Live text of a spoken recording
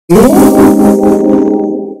Hi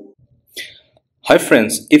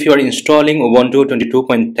friends, if you are installing Ubuntu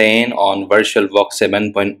 22.10 on Virtualbox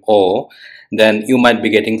 7.0, then you might be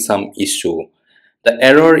getting some issue. The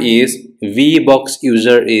error is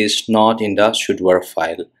vboxuser is not in the sudoers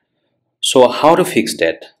file. So how to fix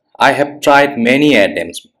that? I have tried many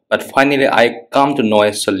attempts, but finally I come to know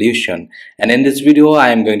a solution, and in this video I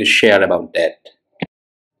am going to share about that.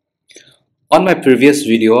 On my previous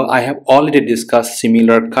video, I have already discussed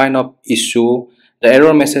similar kind of issue. The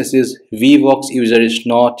error message is vboxuser is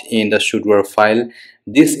not in the sudoers file.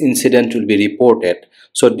 This incident will be reported.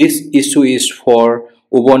 So this issue is for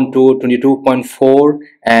Ubuntu 22.4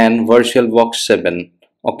 and Virtualbox 7.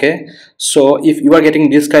 Okay, so if you are getting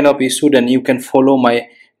this kind of issue, then you can follow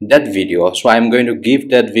that video. So I am going to give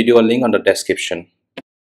that video link on the description.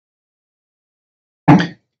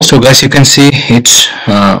 So guys, you can see it's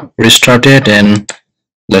restarted, and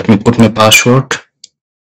let me put my password.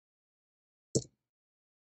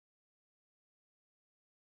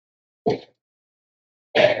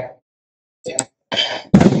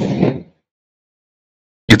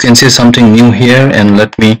 You can see something new here, and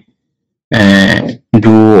let me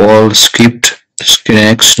do all script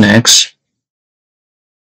next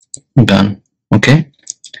done. Okay,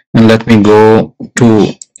 and let me go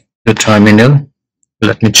to the terminal.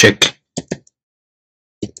 Let me check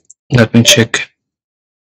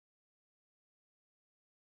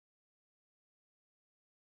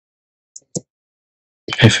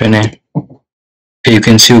fna. You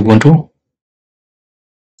can see Ubuntu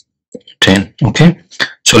 10. Okay,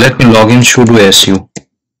 so let me log in sudo su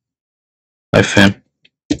 -.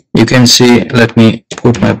 You can see, let me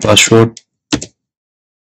put my password.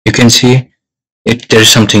 You can see there is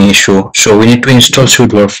something issue, so we need to install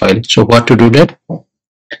sudoers file. So what to do that?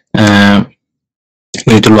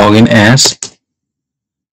 We need to log in as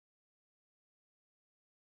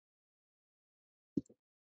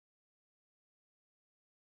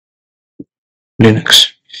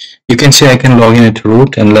Linux. You can see I can log in at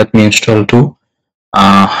root, and let me install to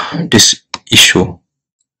this issue.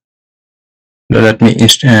 Let me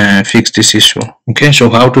fix this issue. Okay, so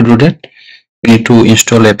how to do that? We need to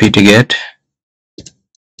install apt-get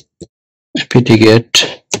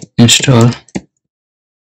install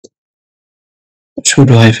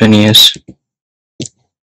sudo -es.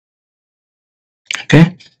 Okay,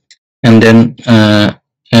 and then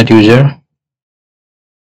adduser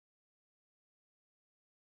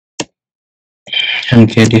and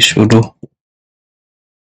get is sudo.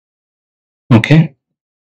 Okay,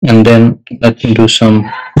 and then let me do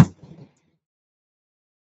some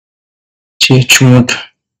chmod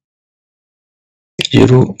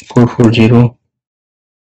 0440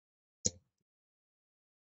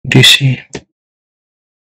 dc.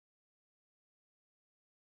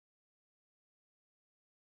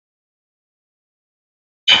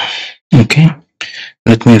 Okay,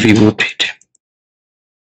 let me reboot it.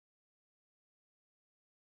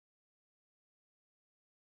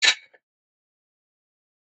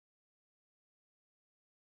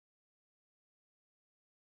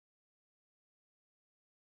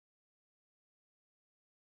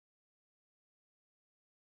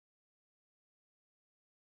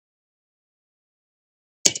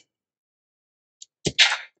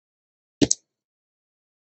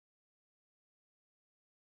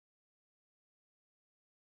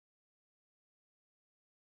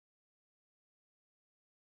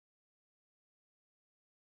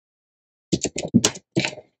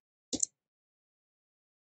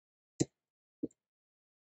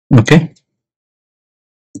 Okay,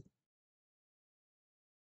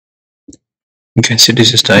 you can see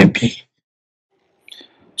this is the IP.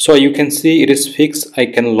 So you can see it is fixed. I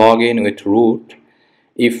can log in with root.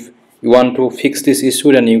 If you want to fix this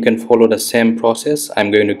issue, then you can follow the same process.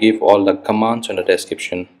 I'm going to give all the commands in the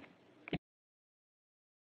description.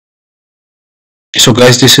 So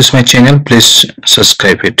guys, this is my channel. Please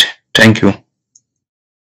subscribe it. Thank you.